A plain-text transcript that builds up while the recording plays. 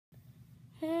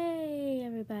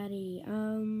everybody.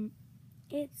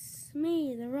 It's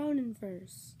me, the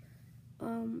miiverse.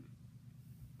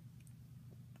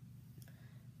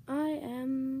 I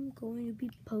am going to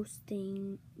be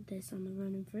posting this on the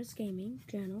miiverse gaming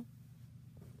channel.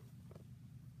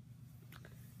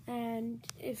 And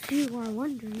if you are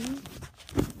wondering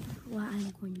what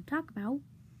I'm going to talk about,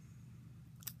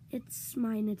 it's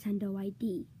my Nintendo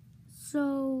ID.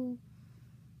 So,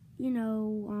 you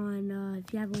know,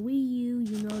 if you have a Wii U,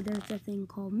 you know there's a thing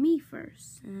called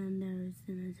miiverse, and there's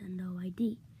the Nintendo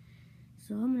ID.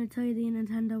 So I'm going to tell you the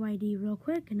Nintendo ID real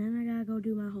quick, and then I gotta go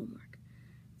do my homework.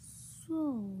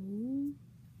 So,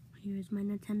 here's my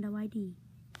Nintendo ID.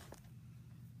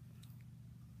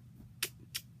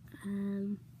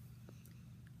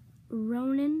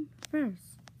 Ronin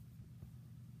first.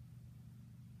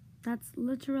 That's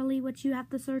literally what you have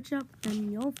to search up,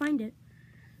 and you'll find it.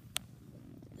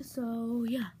 So,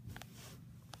 yeah.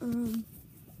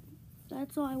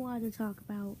 That's all I wanted to talk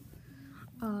about.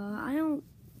 I don't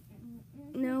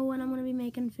know when I'm going to be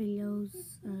making videos.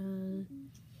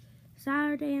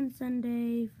 Saturday and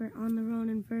Sunday on the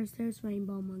Ronin first, there's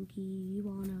Rainbow Monkey. You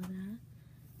all know that.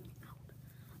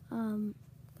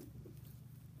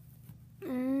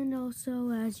 And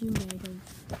also, as you may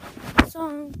have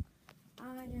song,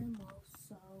 I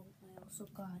also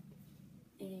got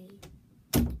a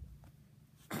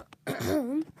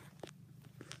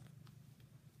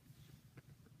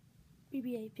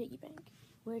BBA piggy bank,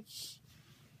 which,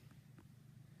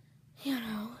 you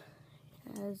know,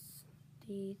 has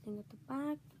the thing at the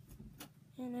back,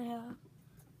 and I have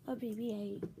a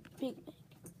BBA piggy bank.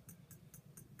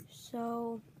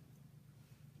 So,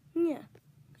 yeah,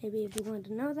 maybe if you wanted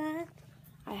to know that,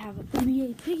 I have a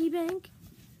BBA piggy bank,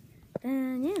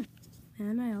 and yeah,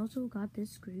 and I also got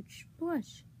this Scrooge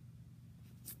plush.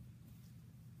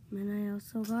 And I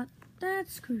also got that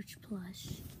Scrooge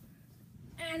plush.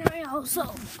 And I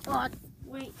also got,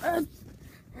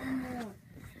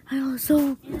 I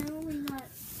also,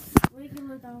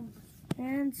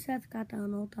 and Seth got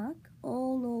Donald Duck,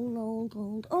 old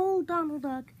Donald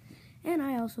Duck. And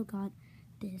I also got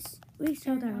this, we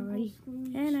showed that already,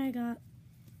 and I got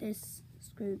this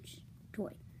Scrooge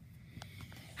toy.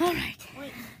 Alright,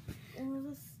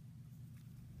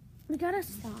 we gotta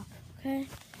stop, okay?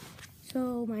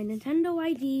 So my Nintendo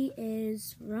ID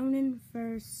is Ronin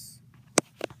first.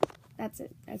 That's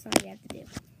it. That's all you have to do.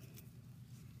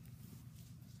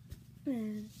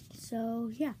 And so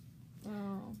yeah.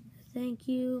 Thank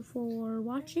you for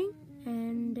watching,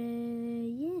 and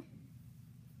yeah.